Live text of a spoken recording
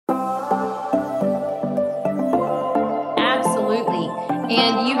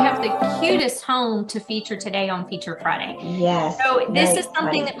And you have the cutest home to feature today on Feature Friday. Yes. So this is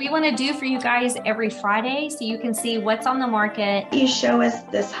something that we want to do for you guys every Friday, so you can see what's on the market. You show us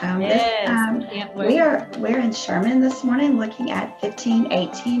this home. Yes. We're in Sherman this morning, looking at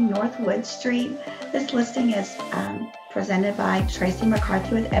 1518 North Wood Street. This listing is presented by Tracy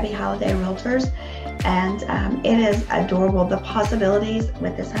McCarthy with Ebby Holiday Realtors, and it is adorable. The possibilities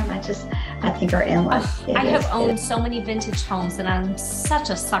with this home, I think are endless. I have owned so many vintage homes, and I'm such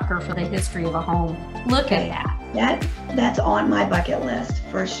a sucker for the history of a home. Look at that. That's on my bucket list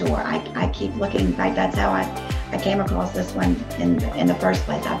for sure. I keep looking. In fact, that's how I came across this one in the first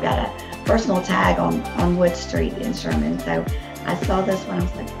place. I've got a personal tag on Wood Street in Sherman, so I saw this one. I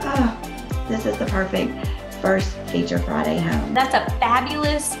was like, oh, this is the perfect first Feature Friday home. That's a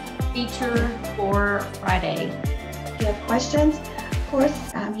fabulous feature for Friday. If you have questions, of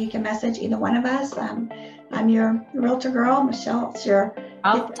course, you can message either one of us. I'm your realtor girl, Michelle.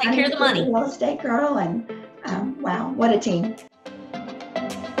 I'll take care of the money. Real estate girl, and wow, what a team.